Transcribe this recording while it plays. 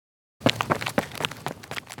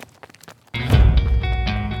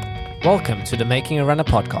Welcome to the Making a Runner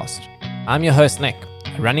podcast. I'm your host, Nick,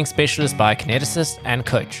 a running specialist biokineticist and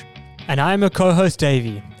coach. And I'm a co-host,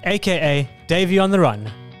 Davey, aka Davey on the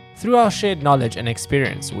Run. Through our shared knowledge and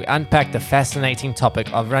experience, we unpack the fascinating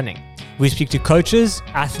topic of running. We speak to coaches,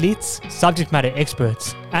 athletes, subject matter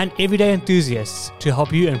experts, and everyday enthusiasts to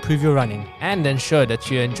help you improve your running. And ensure that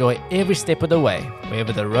you enjoy every step of the way,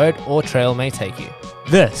 wherever the road or trail may take you.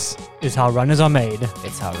 This is how runners are made.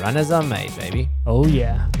 It's how runners are made, baby. Oh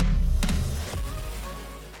yeah.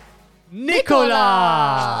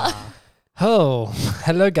 Nicola! Oh,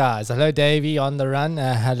 hello guys. Hello Davey on the run.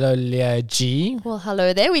 Hello Leah G. Well,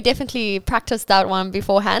 hello there. We definitely practiced that one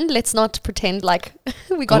beforehand. Let's not pretend like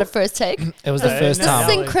we got a first take. It was the first The time.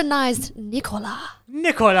 synchronized Nicola.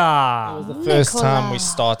 Nicola! It was the first Nicola. time we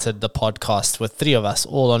started the podcast with three of us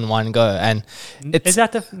all on one go. And Is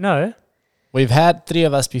that the... No? we've had three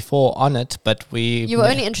of us before on it, but You were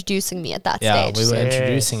only introducing me at that stage. we were Yes.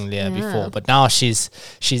 introducing Leah Yeah. before, but now she's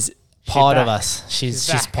part of back. us. She's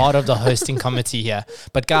back. part of the hosting committee here.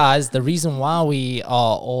 But guys, the reason why we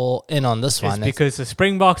are all in on this It's one is because the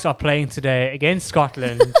Springboks are playing today against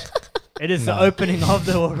Scotland. It is the opening of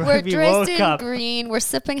the We're Rugby dressed World in Cup. green. We're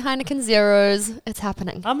sipping Heineken Zeros. It's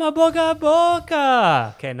happening. I'm a boga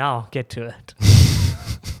boga. Okay, now get to it.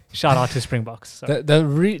 Shout out to Springboks. So.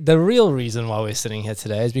 the real reason why we're sitting here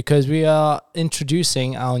today is because we are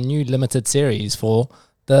introducing our new limited series for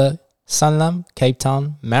the Sanlam Cape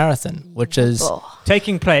Town Marathon, which is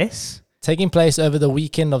Taking place taking place over the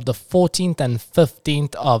weekend of the 14th and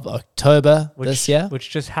 15th of October this year.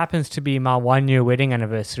 which just happens to be my 1-year wedding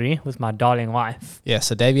anniversary with my darling wife. Yeah,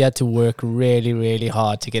 so Davey had to work really, really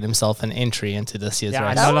hard to get himself an entry into this year's Yeah,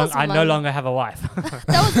 race. I no longer have a wife.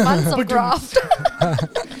 That was months of graft.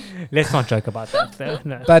 Let's not joke about that. Though.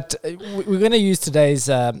 No. But we're going to use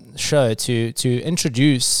today's show to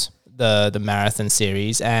introduce the marathon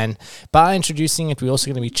series, and by introducing it, we're also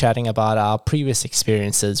going to be chatting about our previous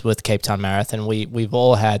experiences with Cape Town Marathon. We've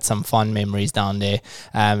all had some fun memories down there.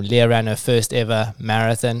 Leah ran her first ever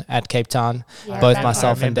marathon at Cape Town. Yeah. Both I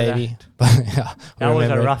myself and remember Davey. Yeah, That was a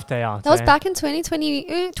remember it. rough day out. That was eh? back in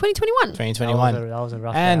 2021. 2021. That was a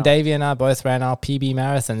rough And day out. Davey and I both ran our PB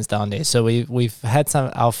marathons down there, so we've had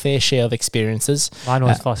our fair share of experiences. Mine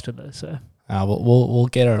was faster though, so. We'll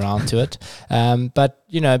get around to it. But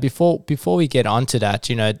before we get onto that,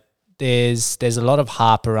 there's a lot of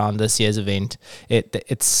hype around this year's event.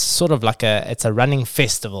 It's sort of like it's a running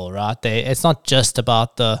festival, right? It's not just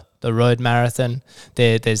about the road marathon.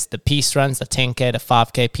 There's the peace runs, the 10K, the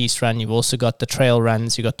 5K peace run. You've also got the trail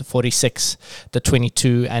runs. You got the 46, the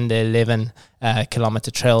 22, and the 11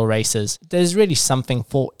 kilometer trail races. There's really something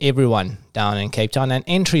for everyone down in Cape Town, and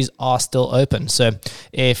entries are still open. So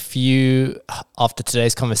if you, after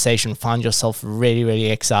today's conversation, find yourself really,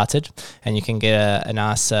 really excited, and you can get a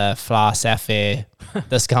nice Fly Safair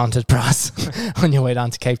discounted price on your way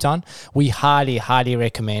down to Cape Town, we highly, highly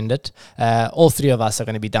recommend it. All three of us are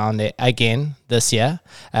going to be down there again this year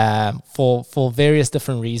for various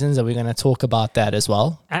different reasons, and we're going to talk about that as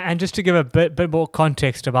well. And just to give a bit more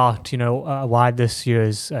context about why this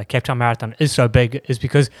year's Cape Town Marathon is so big is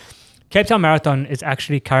because Cape Town Marathon is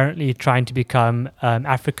actually currently trying to become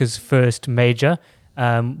Africa's first major.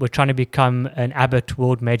 We're trying to become an Abbott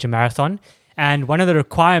World Major Marathon, and one of the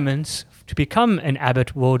requirements to become an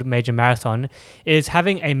Abbott World Major Marathon is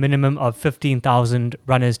having a minimum of 15,000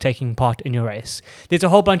 runners taking part in your race. There's a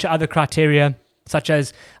whole bunch of other criteria, such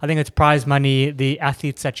as, I think it's prize money, the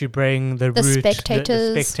athletes that you bring, the route,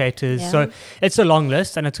 spectators. the spectators. Yeah. So it's a long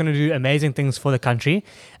list, and it's going to do amazing things for the country.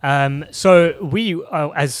 So we,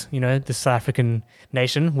 as the South African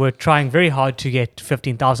nation, we're trying very hard to get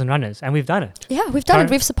 15,000 runners, and we've done it. Yeah, we've done it.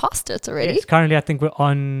 We've surpassed it already. Yes, currently, I think we're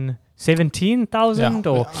on 17,000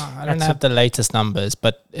 or I don't have the latest numbers,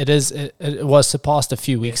 but it was surpassed a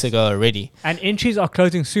few weeks ago already. and entries are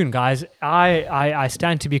closing soon, guys. I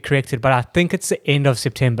stand to be corrected, but I think it's the end of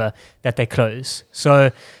September that they close.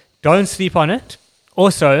 So don't sleep on it.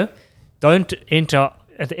 Also, don't enter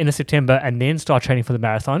at the end of September and then start training for the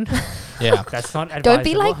marathon. Yeah. That's not advisable. Don't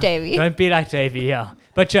be like Davey. Don't be like Davey, yeah.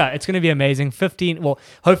 But yeah, it's going to be amazing.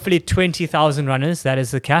 Hopefully 20,000 runners, that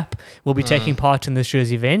is the cap, will be taking part in this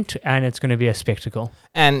year's event, and it's going to be a spectacle.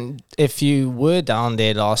 And if you were down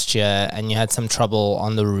there last year and you had some trouble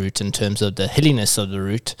on the route in terms of the hilliness of the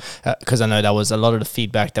route, because I know that was a lot of the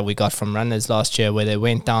feedback that we got from runners last year, where they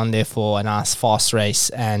went down there for a nice fast race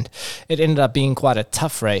and it ended up being quite a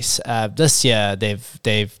tough race. This year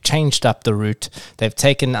they've changed up the route. They've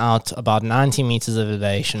taken out about 90 meters of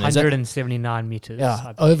elevation. 179 meters. Yeah,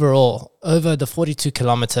 overall, over the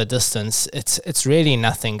 42-kilometer distance, it's really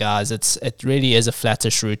nothing, guys. It really is a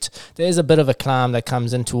flattish route. There's a bit of a climb that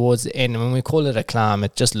comes in towards the end. And when we call it a climb,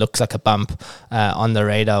 it just looks like a bump on the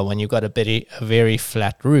radar when you've got a very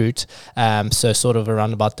flat route. So sort of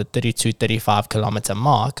around about the 32, 35 kilometer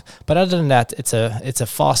mark. But other than that, it's a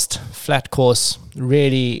fast, flat course.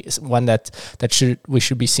 Really one that we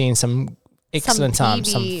should be seeing some excellent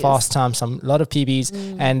times, some fast times, a lot of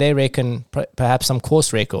PBs, and they reckon perhaps some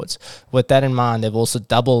course records. With that in mind, they've also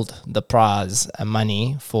doubled the prize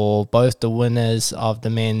money for both the winners of the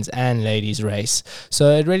men's and ladies race.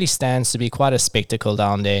 So it really stands to be quite a spectacle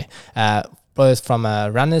down there, both from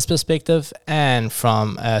a runner's perspective and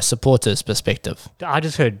from a supporter's perspective. I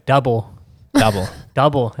just heard double.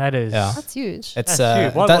 That is. Yeah. That's huge. It's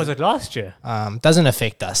huge. What was it last year? Doesn't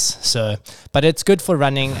affect us. So, but it's good for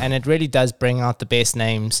running, and it really does bring out the best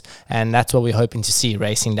names, and that's what we're hoping to see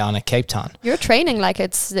racing down at Cape Town. You're training like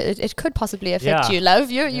it could possibly affect you,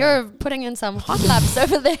 love. You're putting in some hot laps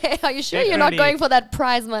over there. Are you sure you're not going for that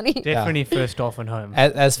prize money? Definitely first off and home.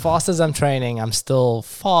 As fast as I'm training, I'm still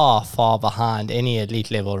far behind any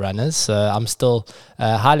elite level runners. So I'm still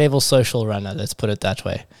a high level social runner. Let's put it that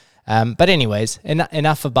way. But anyways,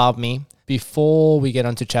 enough about me. Before we get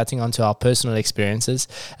on to chatting onto our personal experiences,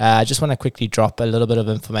 I just want to quickly drop a little bit of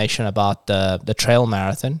information about the trail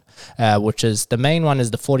marathon, which is the main one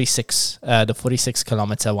is the 46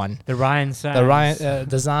 kilometer one. The Ryan Sands.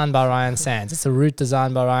 Designed by Ryan Sands. It's a route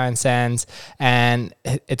designed by Ryan Sands, and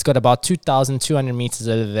it's got about 2,200 meters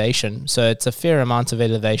of elevation. So it's a fair amount of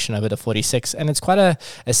elevation over the 46, and it's quite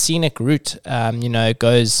a scenic route. It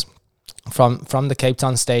goes from the Cape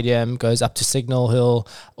Town Stadium, goes up to Signal Hill,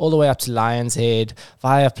 all the way up to Lions Head,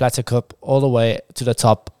 via Plattekoop, all the way to the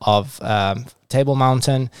top of Table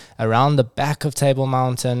Mountain, around the back of Table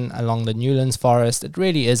Mountain, along the Newlands Forest. It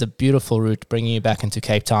really is a beautiful route bringing you back into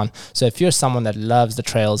Cape Town. So if you're someone that loves the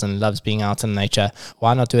trails and loves being out in nature,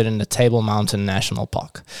 why not do it in the Table Mountain National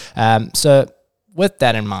Park? So with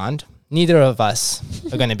that in mind, neither of us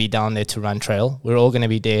are going to be down there to run trail. We're all going to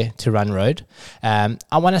be there to run road. I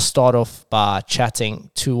want to start off by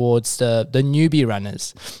chatting towards the newbie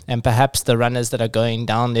runners, and perhaps the runners that are going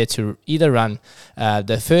down there to either run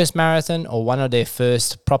their first marathon or one of their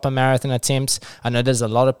first proper marathon attempts. I know there's a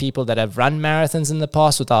lot of people that have run marathons in the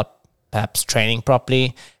past without perhaps training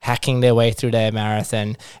properly, hacking their way through their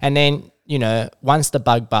marathon. And then, once the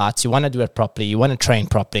bug bites, you want to do it properly. You want to train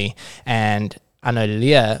properly. And I know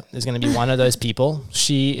Leah is going to be one of those people.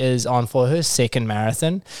 She is on for her second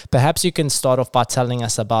marathon. Perhaps you can start off by telling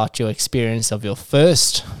us about your experience of your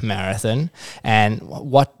first marathon and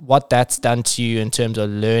what that's done to you in terms of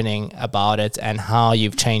learning about it and how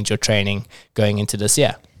you've changed your training going into this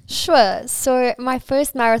year. Sure. So my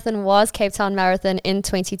first marathon was Cape Town Marathon in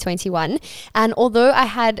 2021. And although I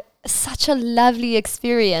had such a lovely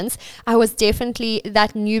experience, I was definitely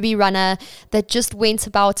that newbie runner that just went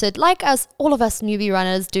about it like all of us newbie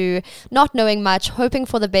runners do, not knowing much, hoping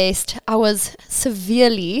for the best. I was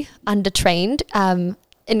severely undertrained,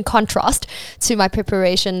 in contrast to my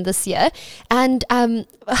preparation this year. And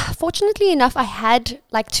fortunately enough, I had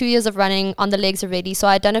like 2 years of running on the legs already. So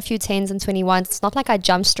I'd done a few 10s and 21s. It's not like I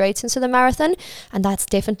jumped straight into the marathon. And that's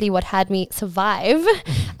definitely what had me survive.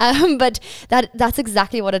 But that's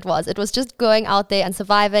exactly what it was. It was just going out there and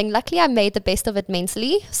surviving. Luckily, I made the best of it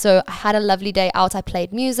mentally. So I had a lovely day out. I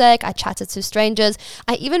played music. I chatted to strangers.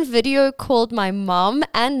 I even video called my mom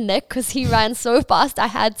and Nick because he ran so fast. I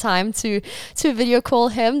had time to video call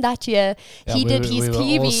him that year. He did his PB.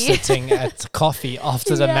 We were all sitting at coffee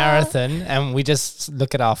after the marathon, and we just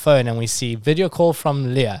look at our phone and we see video call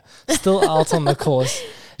from Leah, still out on the course.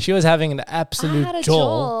 She was having an absolute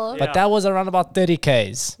jaw. But that was around about 30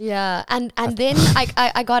 Ks. Yeah, and then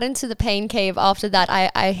I got into the pain cave after that.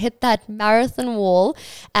 I hit that marathon wall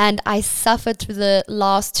and I suffered through the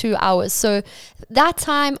last 2 hours. So that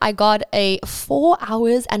time I got a 4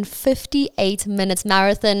 hours and 58 minutes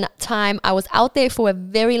marathon time. I was out there for a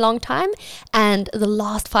very long time, and the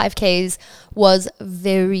last 5 Ks was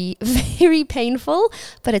very, very painful,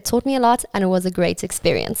 but it taught me a lot and it was a great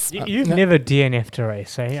experience. You've never DNF'd a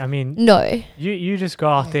race, eh? I mean, no. You just go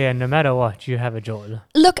out there and no matter what, you have a joy.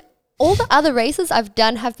 Look, all the other races I've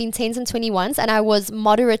done have been 10s and 21s, and I was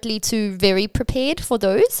moderately to very prepared for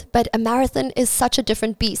those. But a marathon is such a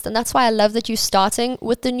different beast, and that's why I love that you're starting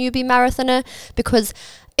with the newbie marathoner, because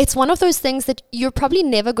it's one of those things that you're probably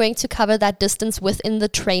never going to cover that distance within the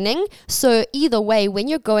training. So either way, when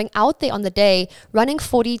you're going out there on the day, running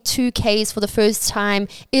 42 Ks for the first time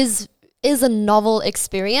is is a novel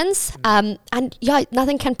experience. And yeah,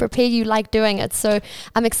 nothing can prepare you like doing it. So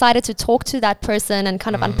I'm excited to talk to that person and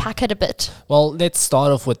kind of unpack it a bit. Well, let's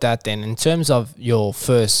start off with that then. In terms of your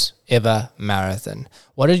first ever marathon,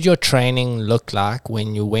 what did your training look like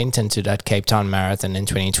when you went into that Cape Town Marathon in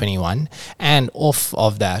 2021? And off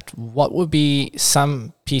of that, what would be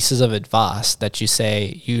some pieces of advice that you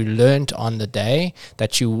say you learned on the day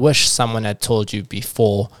that you wish someone had told you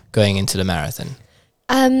before going into the marathon?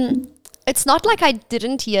 It's not like I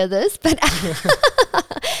didn't hear this, but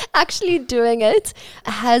actually doing it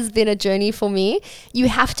has been a journey for me. You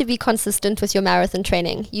have to be consistent with your marathon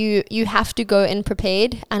training. You have to go in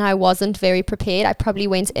prepared, and I wasn't very prepared. I probably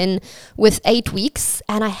went in with 8 weeks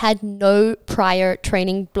and I had no prior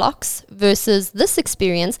training blocks versus this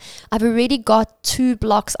experience. I've already got 2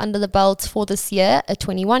 blocks under the belt for this year, a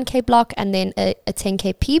 21K block and then a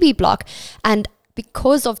 10K PB block. And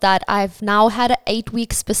because of that, I've now had an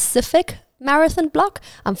 8-week specific marathon block.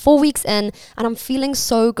 I'm 4 weeks in and I'm feeling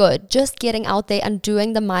so good just getting out there and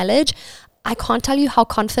doing the mileage. I can't tell you how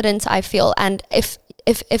confident I feel. And if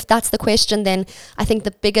that's the question, then I think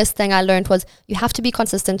the biggest thing I learned was you have to be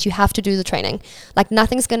consistent. You have to do the training. Like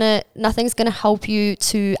nothing's gonna help you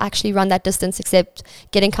to actually run that distance except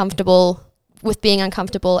getting comfortable with being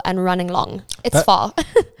uncomfortable and running long. It's far.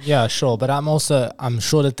 Yeah, sure. But I'm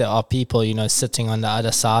sure that there are people, sitting on the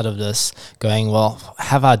other side of this going, well,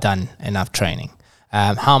 have I done enough training?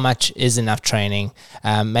 How much is enough training?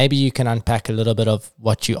 Maybe you can unpack a little bit of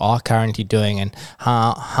what you are currently doing and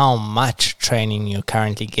how much training you're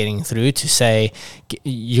currently getting through to say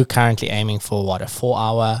you're currently aiming for what, a 4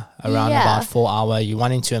 hour, about 4 hour. You're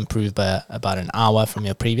wanting to improve by about an hour from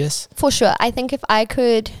your previous? For sure. I think if I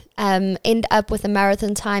could end up with a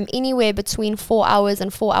marathon time anywhere between 4 hours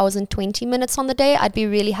and 4 hours and 20 minutes on the day, I'd be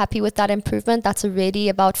really happy with that improvement. That's already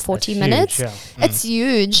about 40 minutes. Huge, yeah. It's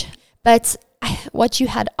huge. But what you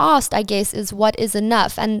had asked, I guess, is what is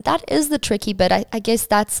enough? And that is the tricky bit. I guess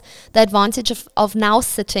that's the advantage of now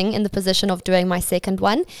sitting in the position of doing my second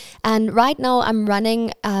one. And right now I'm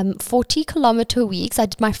running 40-kilometer weeks. I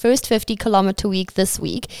did my first 50-kilometer week this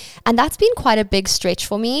week. And that's been quite a big stretch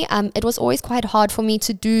for me. It was always quite hard for me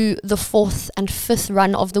to do the 4th and 5th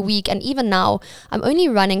run of the week. And even now, I'm only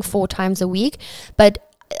running 4 times a week. But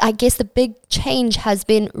I guess the big change has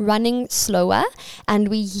been running slower, and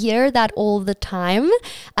we hear that all the time,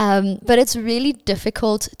 but it's really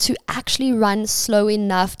difficult to actually run slow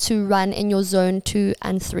enough to run in your zone 2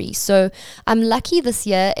 and 3. So I'm lucky this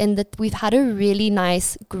year in that we've had a really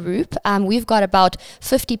nice group. We've got about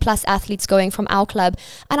 50 plus athletes going from our club,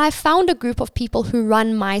 and I found a group of people who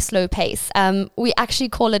run my slow pace. We actually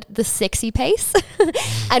call it the sexy pace,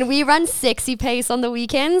 and we run sexy pace on the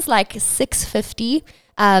weekends, like 6:50.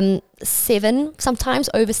 7, sometimes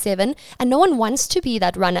over 7, and no one wants to be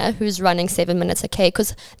that runner who's running 7 minutes a K,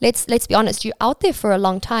 because let's be honest, you're out there for a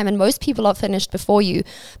long time and most people are finished before you.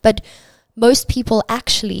 But most people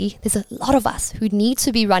actually, there's a lot of us who need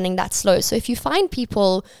to be running that slow. So if you find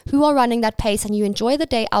people who are running that pace and you enjoy the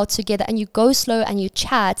day out together and you go slow and you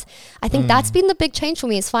chat, I think that's been the big change for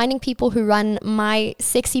me, is finding people who run my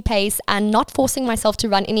sexy pace and not forcing myself to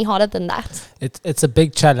run any harder than that. It's a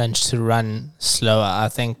big challenge to run slower. I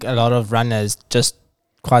think a lot of runners just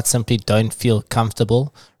quite simply don't feel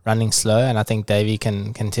comfortable running slow, and I think Davey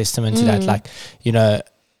can testament to that. Like,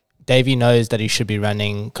 Davey knows that he should be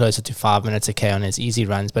running closer to 5 minutes a K on his easy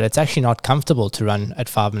runs, but it's actually not comfortable to run at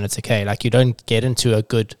 5 minutes a K. Like, you don't get into a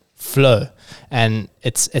good flow, and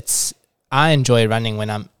I enjoy running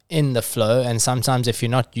when I'm in the flow, and sometimes if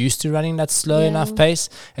you're not used to running that slow enough pace,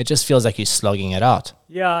 it just feels like you're slogging it out.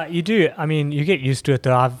 Yeah, you do. I mean, you get used to it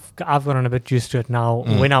though. I've gotten a bit used to it now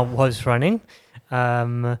when I was running.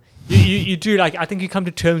 You do, like, I think you come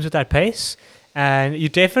to terms with that pace, and you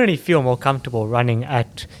definitely feel more comfortable running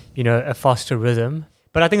at, a faster rhythm.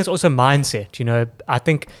 But I think it's also mindset. I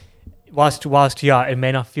think whilst it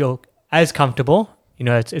may not feel as comfortable,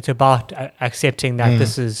 it's about accepting that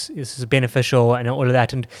this is beneficial and all of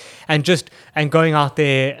that, and going out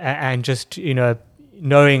there and just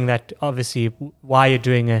knowing that obviously why you're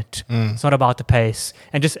doing it. It's not about the pace,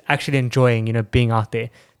 and just actually enjoying being out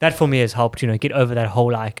there. That for me has helped get over that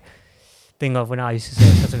whole thing of when I used to say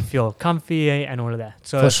it doesn't feel comfy and all of that.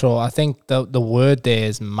 So for sure, I think the word there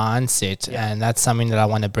is mindset, and that's something that I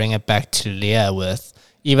want to bring it back to Leah with.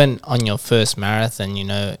 Even on your first marathon,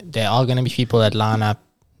 there are going to be people that line up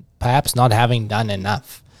perhaps not having done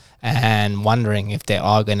enough and wondering if they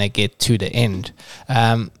are going to get to the end.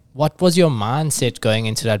 What was your mindset going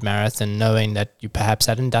into that marathon, knowing that you perhaps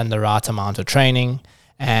hadn't done the right amount of training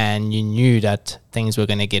and you knew that things were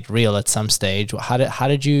going to get real at some stage? How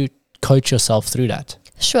did you coach yourself through that?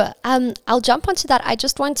 Sure. I'll jump onto that. I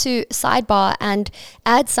just want to sidebar and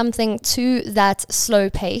add something to that slow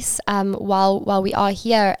pace while we are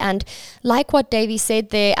here. And like what Davey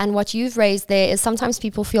said there and what you've raised there is sometimes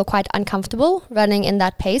people feel quite uncomfortable running in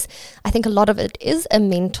that pace. I think a lot of it is a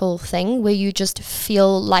mental thing where you just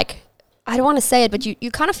feel like, I don't want to say it, but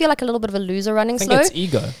you kind of feel like a little bit of a loser running slow. I think it's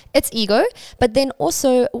ego. It's ego. But then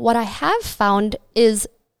also what I have found is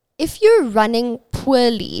if you're running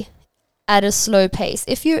poorly at a slow pace,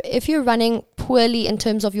 if you're running poorly in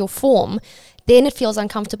terms of your form, then it feels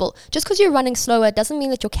uncomfortable. Just because you're running slower doesn't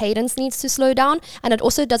mean that your cadence needs to slow down, and it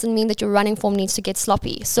also doesn't mean that your running form needs to get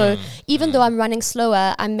sloppy. So even though I'm running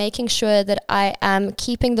slower, I'm making sure that I am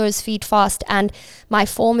keeping those feet fast and my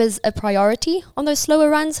form is a priority on those slower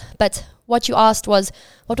runs. But what you asked was,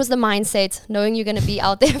 what was the mindset knowing you're going to be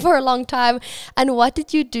out there for a long time, and what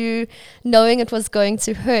did you do knowing it was going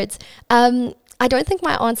to hurt? I don't think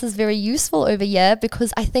my answer is very useful over here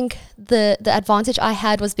because I think the advantage I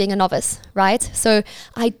had was being a novice, right? So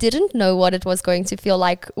I didn't know what it was going to feel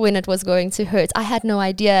like when it was going to hurt. I had no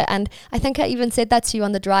idea. And I think I even said that to you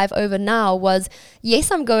on the drive over now was, yes,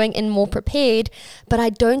 I'm going in more prepared, but I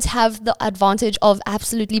don't have the advantage of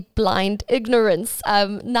absolutely blind ignorance.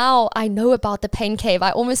 Now I know about the pain cave. I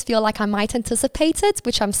almost feel like I might anticipate it,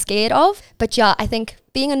 which I'm scared of. But yeah, I think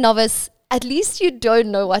being a novice, at least you don't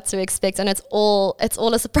know what to expect, and it's all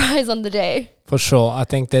a surprise on the day. For sure. I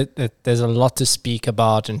think that there's a lot to speak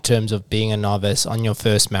about in terms of being a novice on your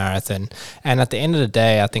first marathon. And at the end of the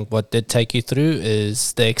day, I think what did take you through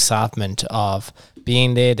is the excitement of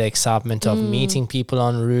being there, the excitement of meeting people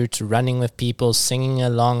en route, running with people, singing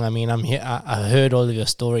along. I mean, I'm here. I heard all of your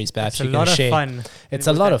stories. Perhaps you can share. It's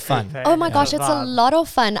a lot of fun. Oh my gosh, it's a lot of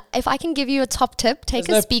fun. If I can give you a top tip, take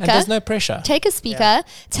a speaker. There's no pressure. Take a speaker.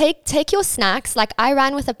 Yeah. Take your snacks. Like I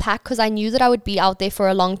ran with a pack because I knew that I would be out there for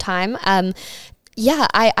a long time.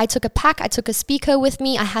 I took a pack. I took a speaker with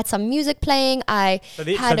me. I had some music playing. I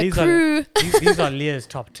had a crew. These are Leah's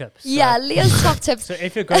top tips. Yeah, Leah's top tips. So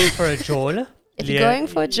if you're going for a jawl,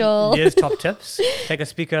 Leah's top tips. Take a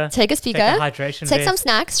speaker. Take a hydration Take some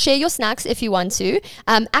snacks. Share your snacks if you want to.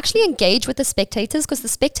 Actually engage with the spectators because the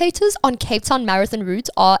spectators on Cape Town Marathon route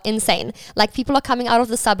are insane. Like people are coming out of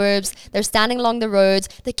the suburbs. They're standing along the roads.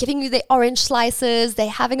 They're giving you their orange slices. They're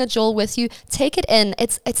having a jawl with you. Take it in.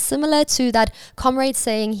 It's similar to that comrade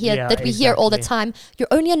saying here that we hear all the time. You're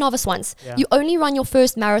only a novice once. Yeah. You only run your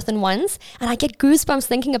first marathon once. And I get goosebumps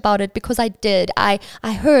thinking about it because I did. I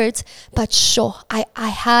heard, but sure. I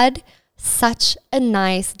had such a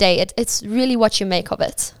nice day. It's really what you make of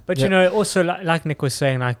it. But you know, also like Nick was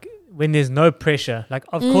saying, like when there's no pressure, like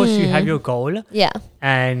of course you have your goal. Yeah.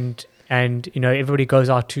 And you know, everybody goes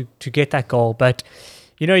out to get that goal. But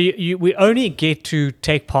you know, we only get to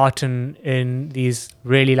take part in these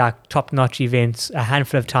really like top-notch events a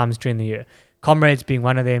handful of times during the year. Comrades being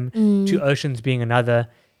one of them, Two Oceans being another.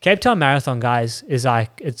 Cape Town Marathon, guys, is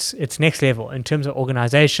like it's next level in terms of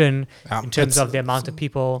organization, in terms of the amount of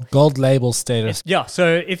people. Gold label status.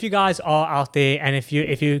 So if you guys are out there and if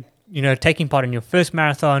you taking part in your first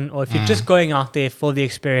marathon or if you're just going out there for the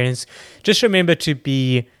experience, just remember to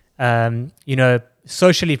be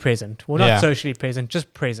socially present. Well, not socially present,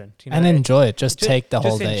 just present. And enjoy it. Just take the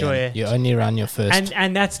whole day. Enjoy it. You only run your first.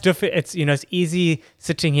 And that's different. It's easy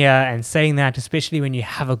sitting here and saying that, especially when you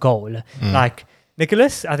have a goal. Like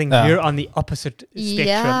Nicholas, I think you're on the opposite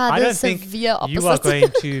spectrum. I don't think you are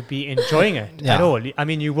going to be enjoying it at all. I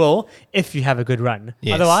mean, you will if you have a good run.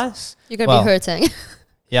 Yes. Otherwise, you're going to be hurting.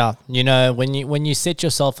 Yeah, you know, when you set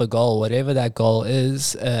yourself a goal, whatever that goal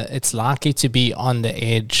is, it's likely to be on the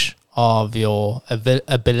edge of your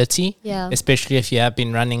ability, especially if you have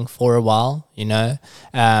been running for a while, you know.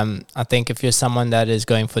 I think if you're someone that is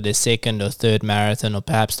going for the second or third marathon or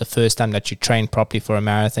perhaps the first time that you train properly for a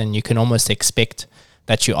marathon, you can almost expect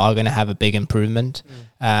that you are going to have a big improvement.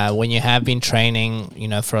 When you have been training, you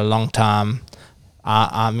know, for a long time,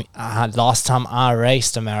 last time I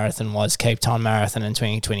raced a marathon was Cape Town Marathon in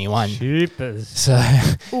 2021. Jeepers. So,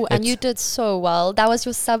 and you did so well. That was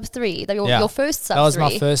your sub 3, your first sub 3. That was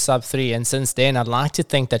my first sub 3, and since then I'd like to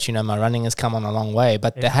think that, you know, my running has come on a long way,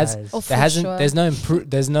 but there's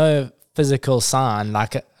no physical sign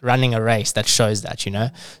like running a race that shows that, you know.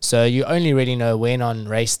 So you only really know when on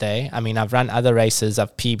race day. I mean, I've run other races,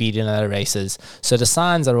 I've PB'd in other races, so the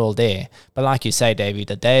signs are all there. But like you say, Davey,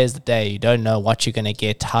 the day is the day. You don't know what you're going to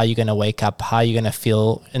get, how you're going to wake up, how you're going to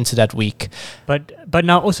feel into that week. But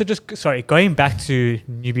now also going back to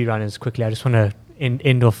newbie runners quickly, I just want to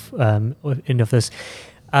end off this.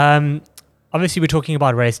 Obviously we're talking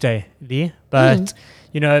about race day, Lee, but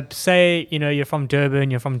say, you're from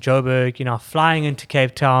Durban, you're from Joburg, flying into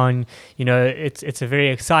Cape Town, it's a very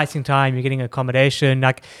exciting time. You're getting accommodation.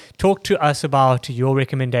 Like, talk to us about your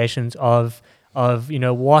recommendations of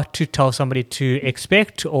what to tell somebody to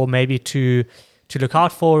expect, or maybe to look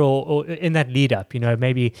out for, or in that lead up,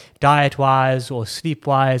 maybe diet wise or sleep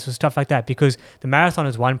wise or stuff like that, because the marathon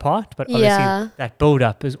is one part, but obviously that build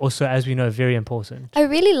up is also, as we know, very important. I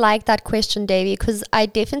really like that question, Davey, because I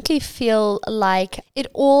definitely feel like it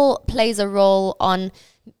all plays a role on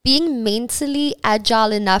being mentally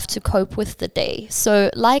agile enough to cope with the day. So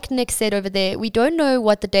like Nick said over there, we don't know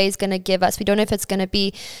what the day is going to give us. We don't know if it's going to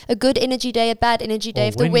be a good energy day, a bad energy day,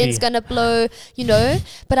 if the wind's going to blow,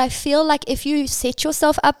 But I feel like if you set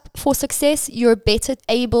yourself up for success, you're better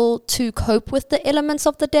able to cope with the elements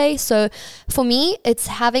of the day. So for me, it's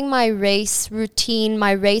having my race routine,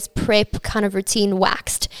 my race prep kind of routine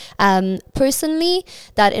waxed. Personally,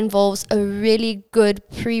 that involves a really good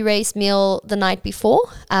pre-race meal the night before.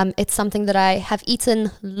 It's something that I have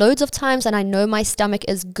eaten loads of times and I know my stomach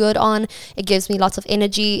is good on. It gives me lots of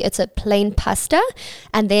energy. It's a plain pasta.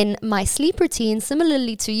 And then my sleep routine,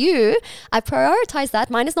 similarly to you, I prioritize that.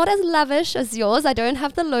 Mine is not as lavish as yours. I don't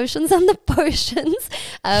have the lotions and the potions,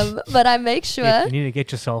 but I make sure... You need to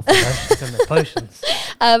get yourself the lotions and the potions.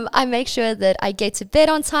 I make sure that I get to bed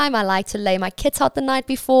on time. I like to lay my kits out the night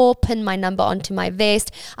before, pin my number onto my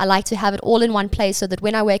vest. I like to have it all in one place so that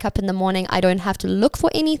when I wake up in the morning, I don't have to look for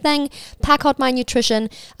anything, pack out my nutrition,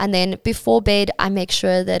 and then before bed I make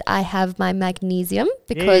sure that I have my magnesium,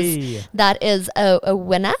 because that is a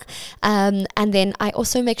winner, and then I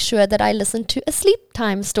also make sure that I listen to a sleep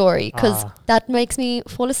time story, because that makes me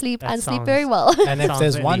fall asleep and sleep very well. And if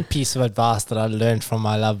there's one piece of advice that I learned from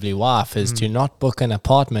my lovely wife is do not book an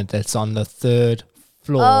apartment that's on the third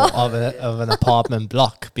floor of an apartment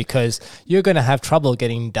block, because you're going to have trouble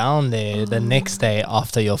getting down there the next day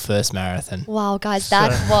after your first marathon. Wow, guys, that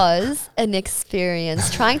was an experience.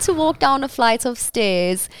 Trying to walk down a flight of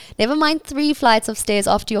stairs, never mind 3 flights of stairs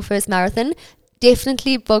after your first marathon,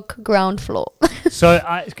 definitely book ground floor. So,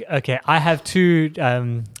 I have two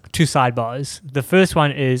sidebars. The first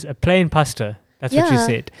one is a plain pasta. That's what you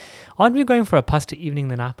said. Aren't we going for a pasta evening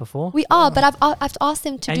the night before? We are, but I've asked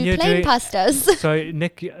them to do plain pastas. So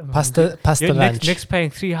Nick, pasta lunch. Nick's paying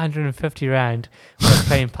 350 Rand for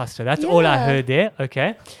plain pasta. That's all I heard there.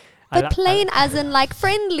 Okay. But plain as in like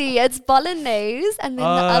friendly. It's bolognese, and then the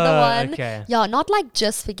other one, not like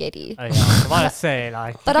just spaghetti. Oh, yeah. I want to say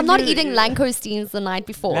like. But I'm not eating langoustines the night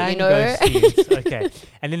before, Okay.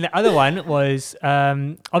 And then the other one was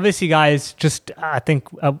obviously, guys. I think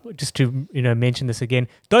just to mention this again.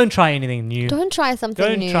 Don't try anything new. Don't try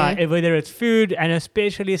something new. Don't try whether it's food and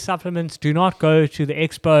especially supplements. Do not go to the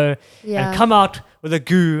expo and come out with a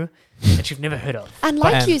goo that you've never heard of. And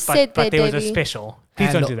like you said, but there was a special.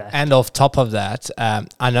 Please don't do that. And off top of that,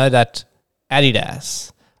 I know that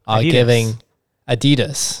Adidas are giving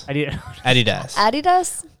Adidas. I've never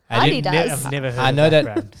heard of that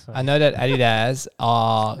brand. I know that Adidas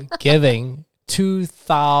are giving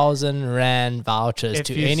 2,000 Rand vouchers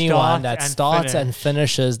to anyone that starts and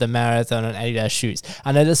finishes the marathon on Adidas shoes.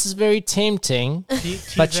 I know this is very tempting,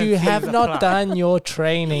 but you have not done your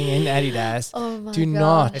training in Adidas. Oh my Do God.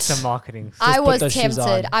 not. It's a marketing. I was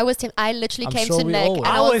tempted. I literally came to Nick and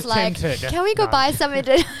I was like, tempted. Can we go buy some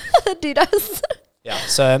Adidas? Yeah,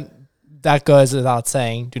 so that goes without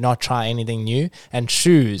saying. Do not try anything new. And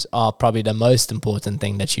shoes are probably the most important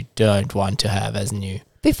thing that you don't want to have as new.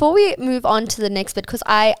 Before we move on to the next bit, because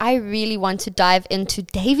I really want to dive into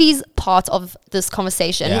Davey's part of this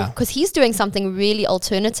conversation, because he's doing something really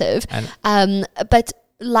alternative. But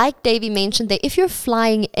like Davey mentioned there, if you're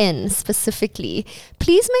flying in specifically,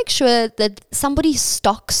 please make sure that somebody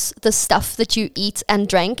stocks the stuff that you eat and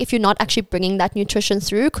drink if you're not actually bringing that nutrition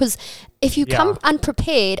through, because if you come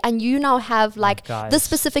unprepared and you now have like this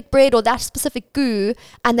specific bread or that specific goo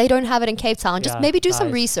and they don't have it in Cape Town, just maybe do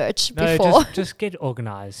some research before. Just get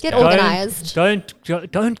organized. Organized.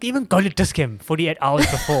 Don't even go to Discam 48 hours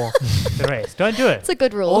before the race. Don't do it. It's a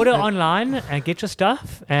good rule. Order online and get your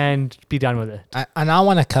stuff and be done with it. And I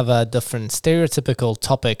want to cover a different stereotypical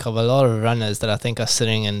topic of a lot of runners that I think are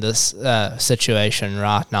sitting in this situation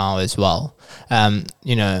right now as well.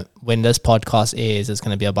 When this podcast airs, it's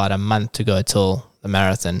going to be about a month to go till the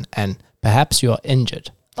marathon, and perhaps you're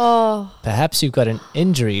injured. Perhaps you've got an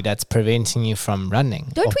injury that's preventing you from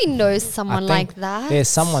running. Don't we know someone like that? There's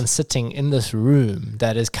someone sitting in this room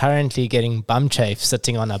that is currently getting bum chafe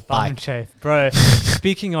sitting on a bike. Bum chafe. Bro,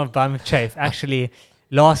 speaking of bum chafe, actually,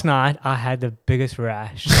 last night I had the biggest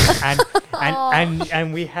rash.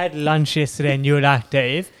 and we had lunch yesterday and you were like,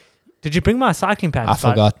 Dave, did you bring my cycling pants? I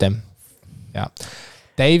forgot them. Yeah.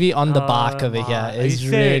 Davey on the bike over here Are is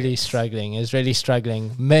you really serious?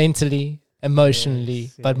 struggling mentally, emotionally,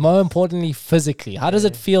 Yes, but yes. more importantly, physically. How does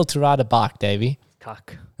it feel to ride a bike, Davey?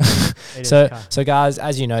 Cuck. So guys,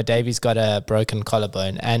 as you know, Davey's got a broken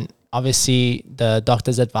collarbone, and obviously the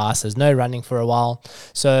doctor's advice is no running for a while.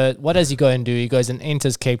 So what does he go and do? He goes and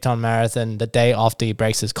enters Cape Town Marathon the day after he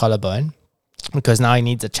breaks his collarbone, because now he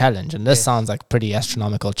needs a challenge, and this sounds like a pretty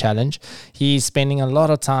astronomical challenge. He's spending a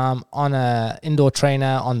lot of time on a indoor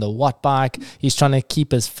trainer, on the watt bike. He's trying to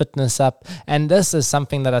keep his fitness up, and this is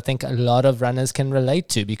something that I think a lot of runners can relate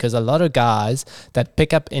to, because a lot of guys that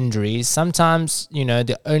pick up injuries, sometimes, you know,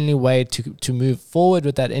 the only way to move forward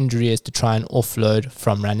with that injury is to try and offload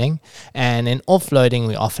from running. And in offloading,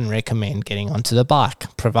 we often recommend getting onto the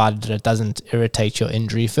bike, provided that it doesn't irritate your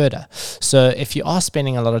injury further. So if you are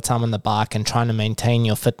spending a lot of time on the bike and trying to maintain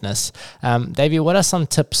your fitness, Davey, what are some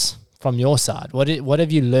tips from your side? What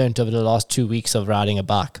have you learned over the last 2 weeks of riding a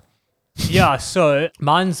bike? Yeah, so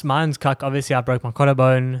mine's cuck. Obviously, I broke my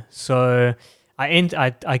collarbone, so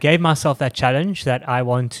I gave myself that challenge that I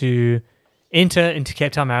want to enter into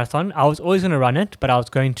Cape Town Marathon. I was always going to run it, but I was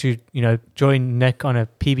going to, you know, join Nick on a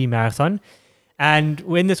PB marathon. And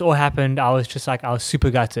when this all happened, I was just like, I was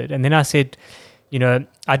super gutted. And then I said, you know,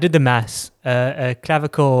 I did the maths. A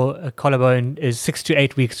clavicle, a collarbone is 6 to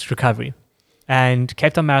 8 weeks recovery, and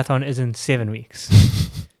Cape Town Marathon is in 7 weeks.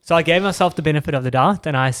 So I gave myself the benefit of the doubt,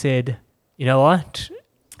 and I said, you know what,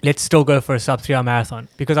 let's still go for a sub 3 hour marathon,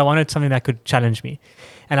 because I wanted something that could challenge me.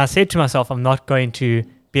 And I said to myself, I'm not going to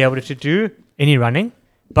be able to do any running,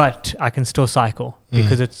 but I can still cycle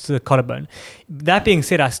because it's the collarbone. That being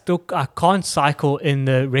said, I can't cycle in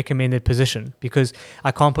the recommended position because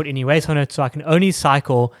I can't put any weight on it. So I can only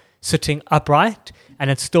cycle sitting upright, and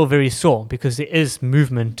it's still very sore because there is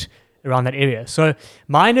movement around that area. So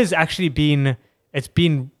mine has actually been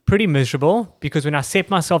pretty miserable, because when I set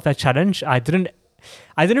myself that challenge, I didn't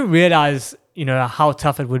realize, you know, how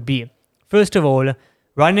tough it would be. First of all,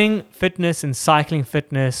 running fitness and cycling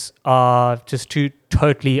fitness are just two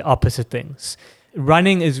totally opposite things.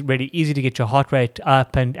 Running is really easy to get your heart rate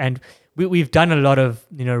up, and we've done a lot of,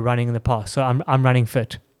 you know, running in the past, so I'm running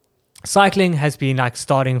fit. Cycling has been like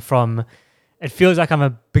starting from, it feels like I'm a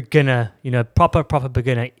beginner, you know, proper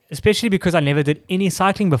beginner, especially because I never did any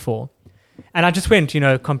cycling before. And I just went, you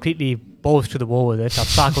know, completely balls to the wall with it. I've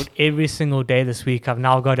cycled every single day this week. I've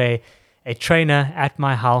now got a trainer at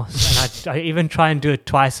my house, and I even try and do it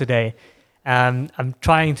twice a day. I'm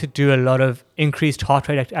trying to do a lot of increased heart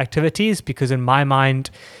rate activities, because in my mind,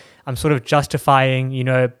 I'm sort of justifying, you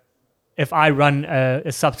know, if I run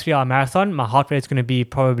a sub 3 hour marathon, my heart rate is going to be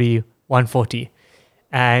probably 140.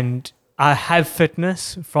 And I have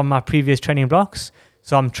fitness from my previous training blocks.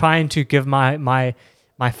 So I'm trying to give my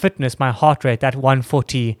fitness, my heart rate, that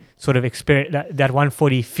 140 sort of experience, that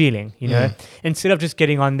 140 feeling, you know, instead of just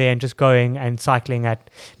getting on there and just going and cycling at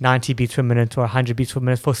 90 beats per minute or 100 beats per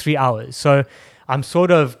minute for 3 hours. So I'm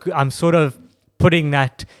sort of putting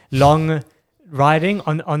that long riding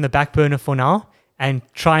on the back burner for now, and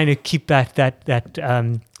trying to keep that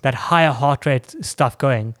higher heart rate stuff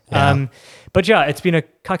going. Yeah. But yeah, it's been a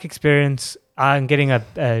cuck experience. I'm getting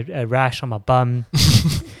a rash on my bum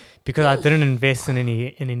because I didn't invest in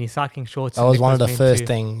any cycling shorts. That was one of the first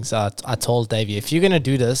things I told Davey. If you're going to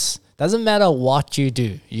do this, doesn't matter what you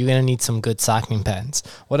do, you're going to need some good cycling pants.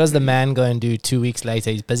 What does the man go and do 2 weeks later?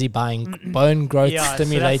 He's busy buying bone growth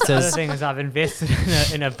stimulators. So that's the other thing, is I've invested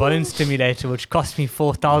in a bone stimulator, which cost me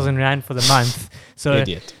 4,000 Rand for the month. So,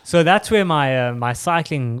 Idiot. So that's where my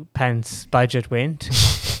cycling pants budget went.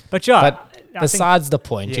 But yeah. But besides the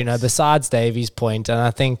point, you know, besides Davey's point, and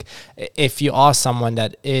I think if you are someone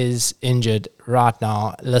that is injured right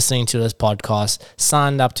now, listening to this podcast,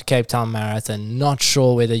 signed up to Cape Town Marathon, not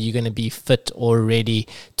sure whether you're going to be fit or ready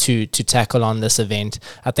to tackle on this event,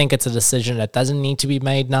 I think it's a decision that doesn't need to be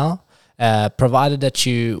made now, provided that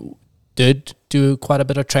you did do quite a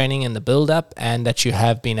bit of training in the build-up and that you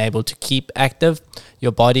have been able to keep active.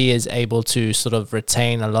 Your body is able to sort of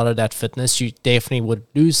retain a lot of that fitness. You definitely would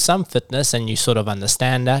lose some fitness, and you sort of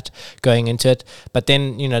understand that going into it. But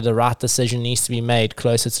then, you know, the right decision needs to be made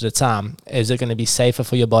closer to the time. Is it going to be safer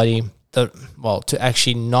for your body to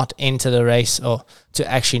actually not enter the race, or to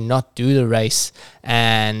actually not do the race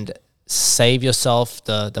and save yourself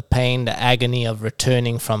the pain, the agony of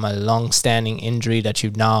returning from a long-standing injury that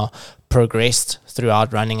you've now progressed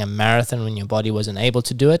throughout running a marathon when your body wasn't able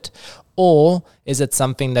to do it? Or is it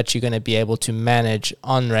something that you're going to be able to manage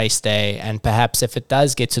on race day, and perhaps if it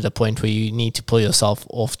does get to the point where you need to pull yourself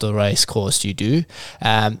off the race course, you do?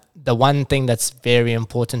 The one thing that's very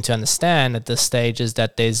important to understand at this stage is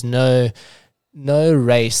that there's no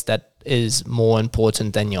race that is more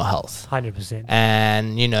important than your health. 100%.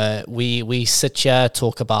 And, you know, we sit here,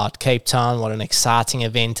 talk about Cape Town, what an exciting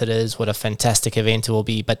event it is, what a fantastic event it will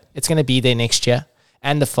be, but it's going to be there next year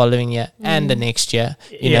and the following year and the next year.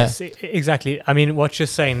 Exactly. I mean, what you're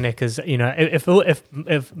saying, Nick, is, you know,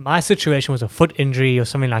 if my situation was a foot injury or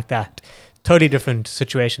something like that, totally different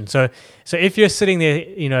situation. So if you're sitting there,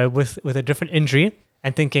 you know, with a different injury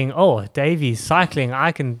and thinking, oh, Davey's cycling,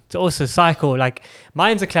 I can also cycle. Like,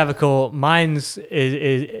 mine's a clavicle. Mine's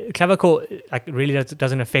is clavicle, like, really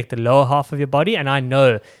doesn't affect the lower half of your body. And I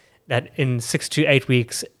know that in 6 to 8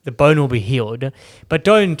 weeks, the bone will be healed. But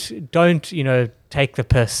don't, you know, take the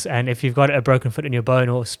piss. And if you've got a broken foot in your bone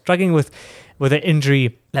or struggling with an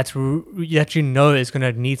injury that you know is going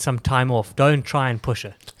to need some time off, don't try and push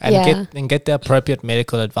it. And get the appropriate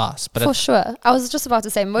medical advice. But for sure. I was just about to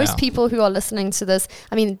say, most people who are listening to this,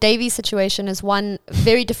 I mean, Davey's situation is one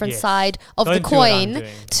very different side of the coin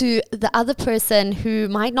to the other person who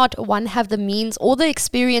might not, one, have the means or the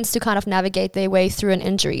experience to kind of navigate their way through an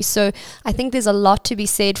injury. So I think there's a lot to be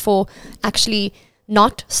said for actually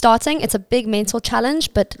not starting. It's a big mental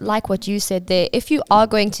challenge, but like what you said there, if you are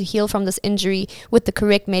going to heal from this injury with the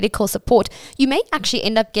correct medical support, you may actually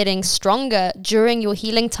end up getting stronger during your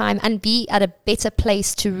healing time and be at a better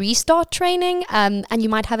place to restart training, and you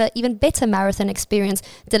might have an even better marathon experience,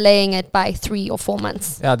 delaying it by 3 or 4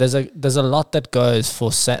 months. Yeah, there's a lot that goes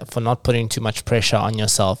for not putting too much pressure on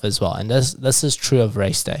yourself as well, and this is true of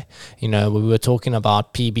race day. You know, we were talking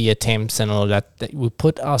about PB attempts and all that we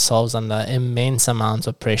put ourselves under immense amounts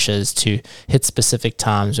of pressures to hit specific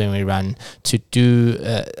times when we run, to do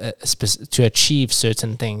to achieve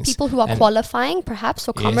certain things. People who are qualifying perhaps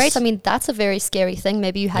for comrades, I mean, that's a very scary thing.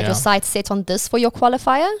 Maybe you had your sights set on this for your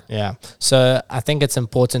qualifier. Yeah, so I think it's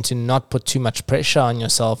important to not put too much pressure on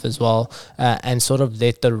yourself as well, and sort of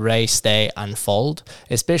let the race day unfold,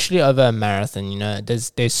 especially over a marathon. You know,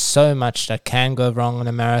 there's so much that can go wrong in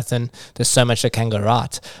a marathon, there's so much that can go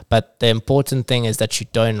right, but the important thing is that you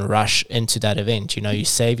don't rush into that event. You know, you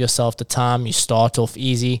save yourself the time, you start off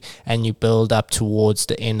easy, and you build up towards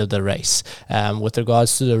the end of the race. With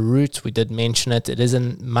regards to the route, we did mention it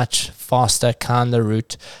isn't much faster kind of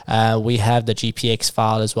route. We have the GPX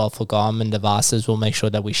file as well for Garmin devices. We'll make sure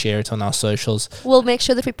that we share it on our socials. We'll make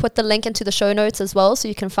sure that we put the link into the show notes as well, so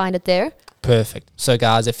you can find it there. Perfect. So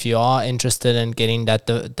guys, if you are interested in getting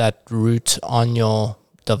that route on your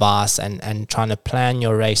device and trying to plan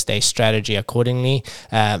your race day strategy accordingly,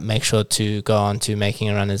 make sure to go on to Making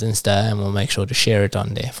a Runner's Insta, and we'll make sure to share it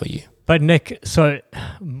on there for you. But Nick, so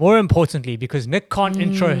more importantly, because Nick can't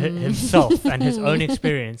intro himself and his own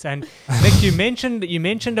experience, and Nick, you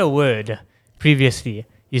mentioned a word previously.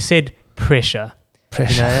 You said pressure. You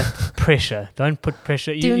know, pressure. Don't put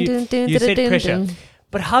pressure. You said pressure.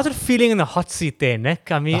 But how's it feeling in the hot seat there,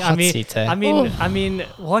 Nick? I mean,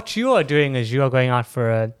 what you are doing is you are going out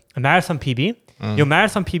for a marathon PB. Your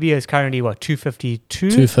marathon PB is currently what, 252?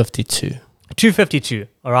 252.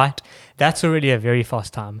 All right, that's already a very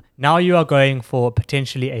fast time. Now you are going for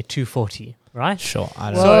potentially a 240, right? Sure.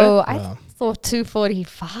 I thought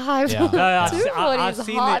 245. Yeah. I've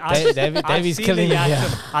seen Davy's killing me.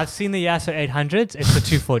 I've seen the Yasso 800s. It's the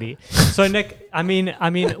 240. So Nick, I mean,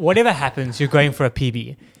 whatever happens, you're going for a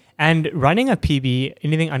PB. And running a PB,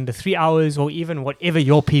 anything under 3 hours or even whatever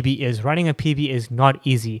your PB is, running a PB is not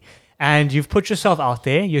easy. And you've put yourself out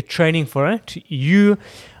there. You're training for it. You're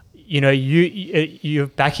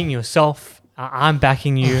backing yourself. I'm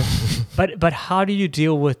backing you. But how do you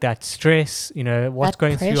deal with that stress? You know, what's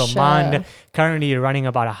going through your mind? Currently, you're running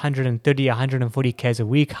about 130, 140 Ks a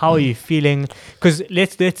week. How are you feeling? Because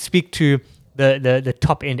let's speak to the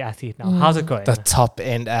top end athlete now. How's it going? The top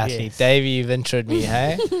end athlete. Yes. Davey, you've introed me,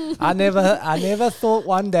 hey? I never thought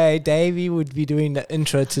one day Davey would be doing the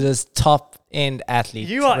intro to this top end athlete.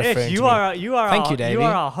 You are Thank you, Davey. You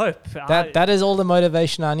are our hope. That is all the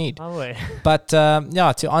motivation I need. Oh, wait. But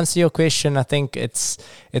to answer your question, I think it's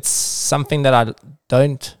something that I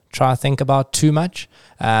don't try to think about too much,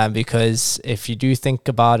 because if you do think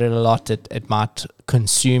about it a lot, it might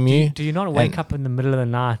consume you. Do you not wake up in the middle of the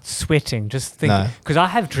night sweating, just thinking? Because I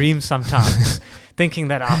have dreams sometimes thinking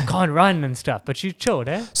that I can't run and stuff, but you chilled,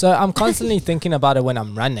 eh? So I'm constantly thinking about it when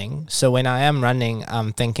I'm running. So when I am running,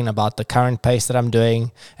 I'm thinking about the current pace that I'm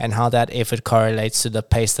doing and how that effort correlates to the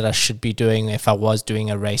pace that I should be doing if I was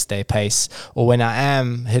doing a race day pace. Or when I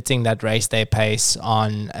am hitting that race day pace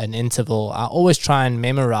on an interval, I always try and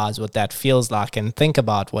memorize what that feels like and think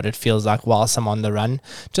about what it feels like whilst I'm on the run,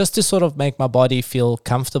 just to sort of make my body feel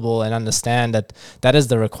comfortable and understand that that is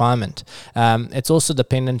the requirement. It's also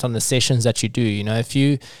dependent on the sessions that you do. You know, if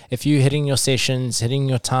you're hitting your sessions, hitting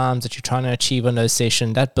your times that you're trying to achieve on those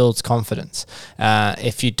sessions, that builds confidence.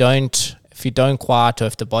 If you don't quite, or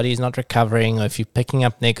if the body is not recovering, or if you're picking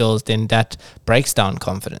up niggles, then that breaks down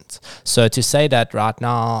confidence. So to say that right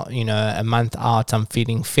now, a month out, I'm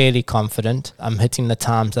feeling fairly confident. I'm hitting the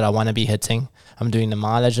times that I want to be hitting. I'm doing the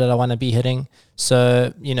mileage that I want to be hitting.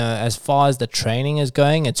 So, as far as the training is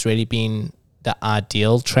going, it's really been the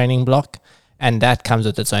ideal training block, and that comes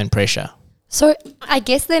with its own pressure. So I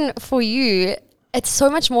guess then for you, it's so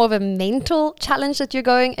much more of a mental challenge that you're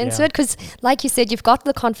going into it, because like you said, you've got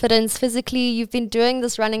the confidence physically, you've been doing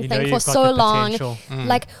this running thing for so long.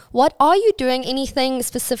 Like, what are you doing? Anything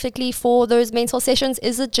specifically for those mental sessions?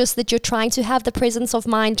 Is it just that you're trying to have the presence of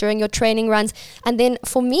mind during your training runs? And then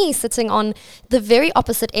for me, sitting on the very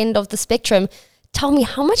opposite end of the spectrum, tell me,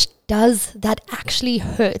 how much does that actually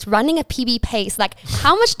hurt? Running a PB pace, like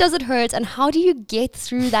how much does it hurt, and how do you get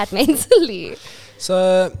through that mentally?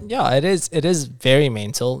 So yeah, it is very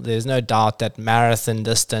mental. There's no doubt that marathon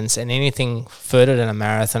distance and anything further than a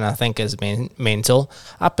marathon, I think, is mental.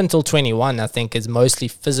 Up until 21, I think, is mostly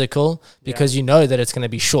physical, because you know that it's going to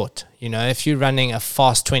be short. If you're running a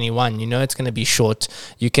fast 21, it's going to be short.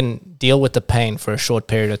 You can deal with the pain for a short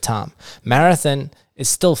period of time. Marathon is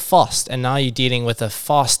still fast, and now you're dealing with a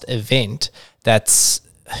fast event that's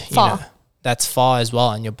that's far as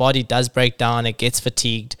well, and your body does break down, it gets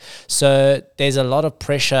fatigued. So there's a lot of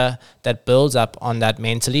pressure that builds up on that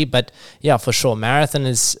mentally. But yeah, for sure, marathon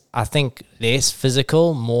is, I think, less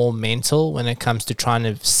physical, more mental when it comes to trying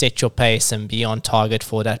to set your pace and be on target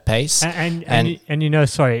for that pace. And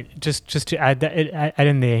sorry, just to add that, add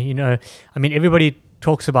in there, everybody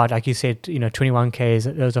talks about, like you said,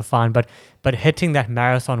 21Ks, those are fine, but hitting that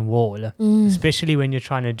marathon wall, especially when you're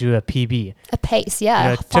trying to do a PB, a pace,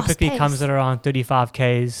 typically pace. comes at around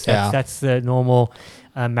 35Ks. That's the normal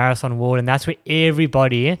marathon wall, and that's where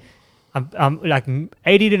everybody, like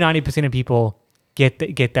 80 to 90% of people get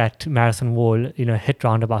that marathon wall, hit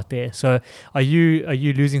round about there. So are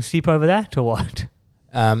you losing sleep over that, or what?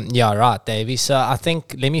 Yeah, right, Davey. So I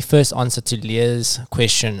think, let me first answer to Leah's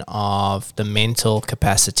question of the mental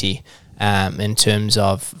capacity in terms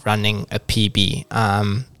of running a PB.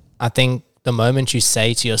 I think the moment you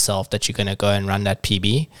say to yourself that you're going to go and run that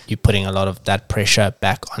PB, you're putting a lot of that pressure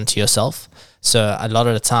back onto yourself. So a lot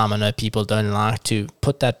of the time, I know people don't like to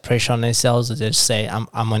put that pressure on themselves. They just say,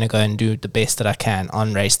 I'm going to go and do the best that I can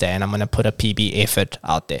on race day, and I'm going to put a PB effort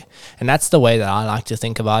out there. And that's the way that I like to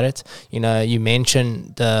think about it. You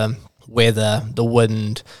mentioned the weather, the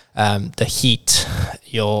wind, the heat,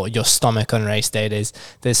 your stomach on race day.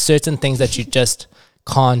 There's certain things that you just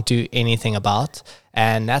can't do anything about.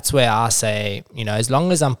 And that's where I say, as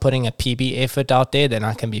long as I'm putting a PB effort out there, then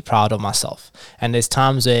I can be proud of myself. And there's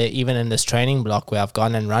times where, even in this training block, where I've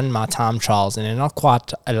gone and run my time trials and they're not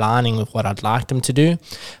quite aligning with what I'd like them to do,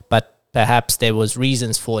 but perhaps there was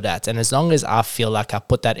reasons for that. And as long as I feel like I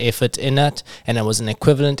put that effort in it, and it was an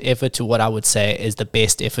equivalent effort to what I would say is the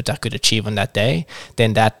best effort I could achieve on that day,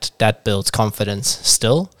 then that builds confidence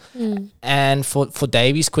still. And for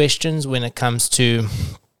Davey's questions, when it comes to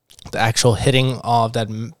the actual hitting of that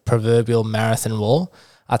proverbial marathon wall,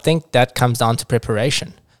 I think that comes down to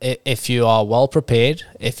preparation. If you are well prepared,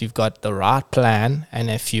 if you've got the right plan,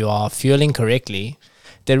 and if you are fueling correctly,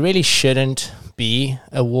 there really shouldn't be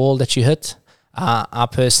a wall that you hit. I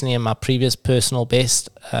personally, in my previous personal best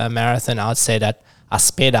marathon, I would say that I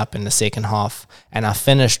sped up in the second half, and I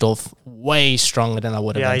finished off way stronger than I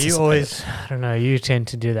would have anticipated. You always, I don't know, you tend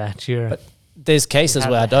to do that. But there's cases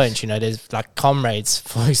where I don't, there's like comrades,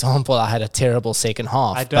 for example. I had a terrible second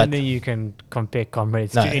half. I don't think you can compare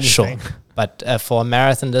comrades to anything. Sure. But for a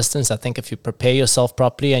marathon distance, I think if you prepare yourself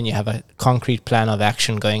properly and you have a concrete plan of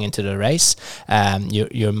action going into the race,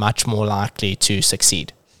 you're much more likely to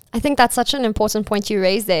succeed. I think that's such an important point you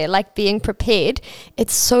raised there, like being prepared. It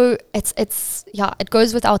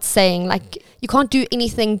goes without saying, like you can't do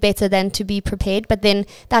anything better than to be prepared. But then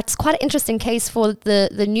that's quite an interesting case for the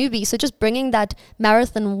newbie. So just bringing that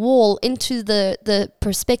marathon wall into the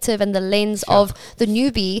perspective and the lens of the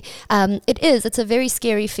newbie, it's a very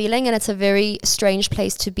scary feeling, and it's a very strange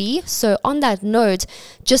place to be. So on that note,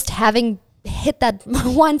 just having hit that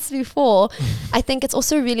once before, I think it's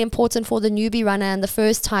also really important for the newbie runner and the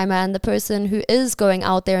first timer and the person who is going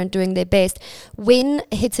out there and doing their best. When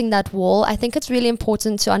hitting that wall, I think it's really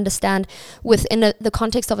important to understand within the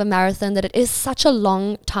context of a marathon that it is such a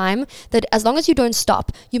long time that as long as you don't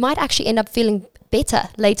stop, you might actually end up feeling better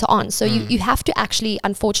later on. So you have to actually,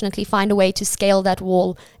 unfortunately, find a way to scale that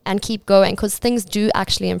wall and keep going, because things do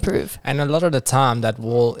actually improve. And a lot of the time, that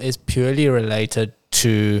wall is purely related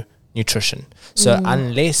to nutrition. So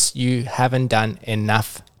unless you haven't done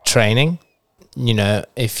enough training,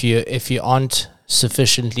 if you aren't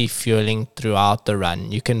sufficiently fueling throughout the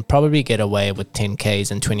run, you can probably get away with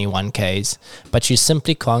 10Ks and 21Ks, but you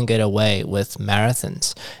simply can't get away with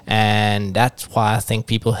marathons. And that's why I think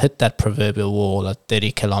people hit that proverbial wall at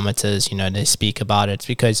 30 kilometers. They speak about it,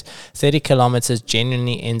 because 30 kilometers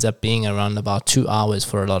genuinely ends up being around about 2 hours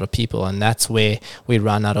for a lot of people, and that's where we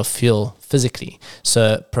run out of fuel physically.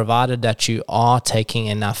 So provided that you are taking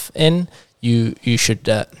enough in, you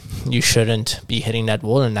shouldn't be hitting that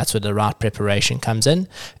wall, and that's where the right preparation comes in.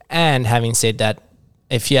 And having said that,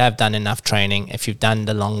 if you have done enough training, if you've done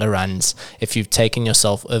the longer runs, if you've taken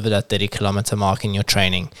yourself over that 30 kilometer mark in your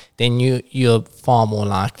training, then you're far more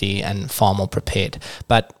likely and far more prepared.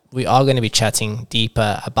 But we are going to be chatting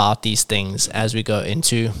deeper about these things as we go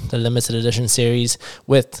into the limited edition series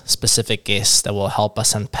with specific guests that will help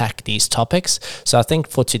us unpack these topics. So I think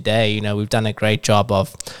for today, we've done a great job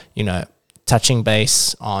of, touching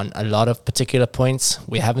base on a lot of particular points.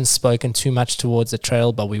 We haven't spoken too much towards the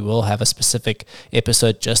trail, but we will have a specific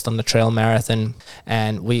episode just on the trail marathon.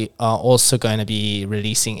 And we are also going to be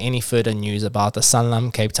releasing any further news about the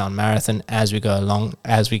Sanlam Cape Town Marathon as we go along,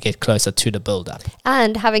 as we get closer to the build-up.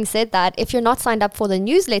 And having said that, if you're not signed up for the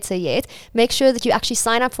newsletter yet, make sure that you actually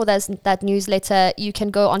sign up for that newsletter. You can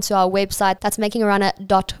go onto our website, that's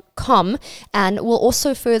makingarunner.com, and we'll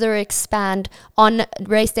also further expand on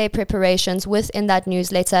race day preparations within that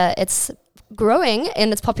newsletter. It's growing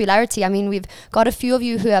in its popularity. I mean, we've got a few of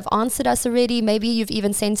you who have answered us already. Maybe you've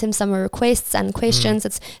even sent him some requests and questions.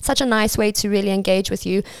 It's such a nice way to really engage with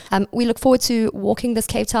you. We look forward to walking this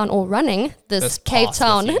Cape Town, or running this Cape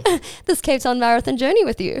Town marathon journey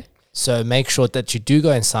with you. So make sure that you do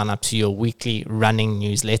go and sign up to your weekly running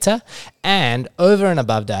newsletter. And over and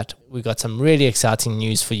above that, we've got some really exciting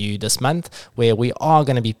news for you this month, where we are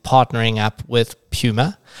going to be partnering up with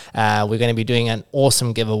Puma. We're going to be doing an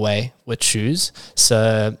awesome giveaway with shoes.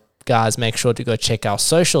 So guys, make sure to go check our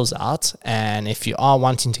socials out. And if you are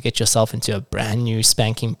wanting to get yourself into a brand new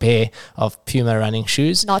spanking pair of Puma running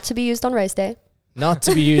shoes, not to be used on race day,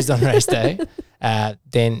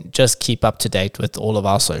 then just keep up to date with all of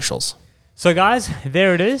our socials. So guys,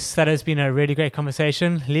 there it is. That has been a really great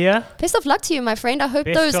conversation. Leah, best of luck to you, my friend. I hope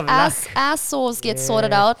those ass sores get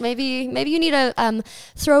sorted out. Maybe you need to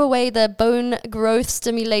throw away the bone growth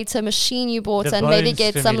stimulator machine you bought, and maybe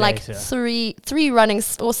get some like three running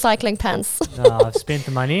or cycling pants. No, I've spent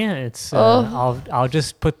the money. It's I'll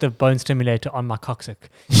just put the bone stimulator on my coccyx.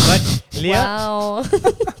 But Leah, wow.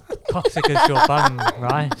 Coccyx is your bum,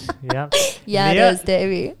 right? Yeah. Yeah, Leah, it is,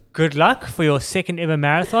 Davey. Good luck for your second ever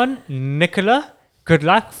marathon. Nicola, good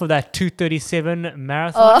luck for that 2:37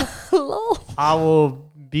 marathon. I will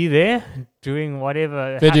be there doing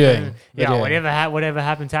whatever happens. Yeah, whatever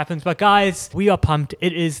happens. But guys, we are pumped.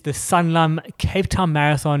 It is the Sanlam Cape Town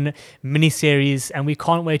Marathon mini-series, and we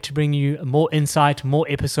can't wait to bring you more insight, more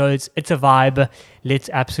episodes. It's a vibe. Let's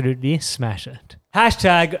absolutely smash it.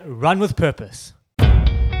 #Run with Purpose.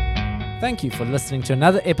 Thank you for listening to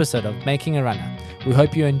another episode of Making a Runner. We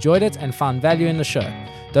hope you enjoyed it and found value in the show.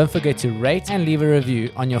 Don't forget to rate and leave a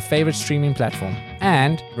review on your favorite streaming platform.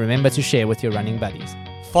 And remember to share with your running buddies.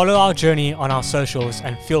 Follow our journey on our socials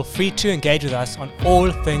and feel free to engage with us on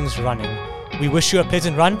all things running. We wish you a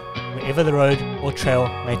pleasant run, wherever the road or trail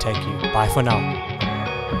may take you. Bye for now.